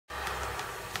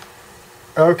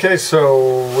Okay,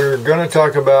 so we're going to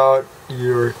talk about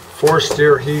your forced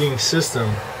air heating system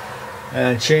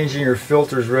and changing your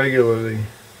filters regularly.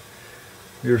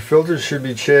 Your filters should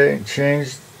be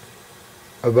changed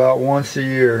about once a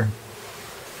year.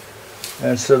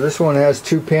 And so this one has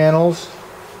two panels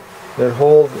that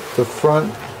hold the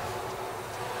front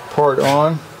part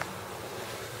on.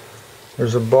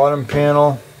 There's a bottom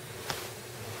panel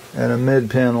and a mid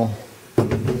panel.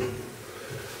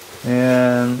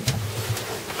 And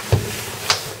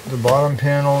the bottom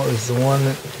panel is the one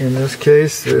that, in this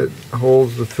case, that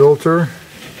holds the filter.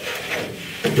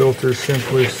 The filter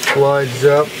simply slides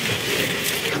up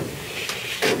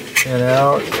and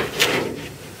out.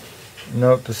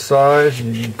 Note the size.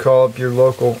 You can call up your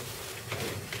local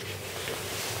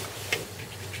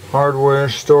hardware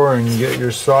store and get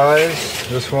your size.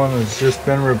 This one has just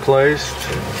been replaced.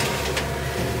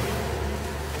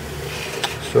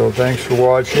 So thanks for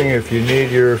watching. If you need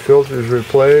your filters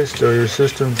replaced or your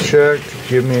system checked,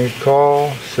 give me a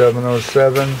call,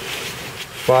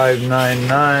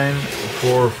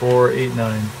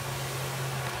 707-599-4489.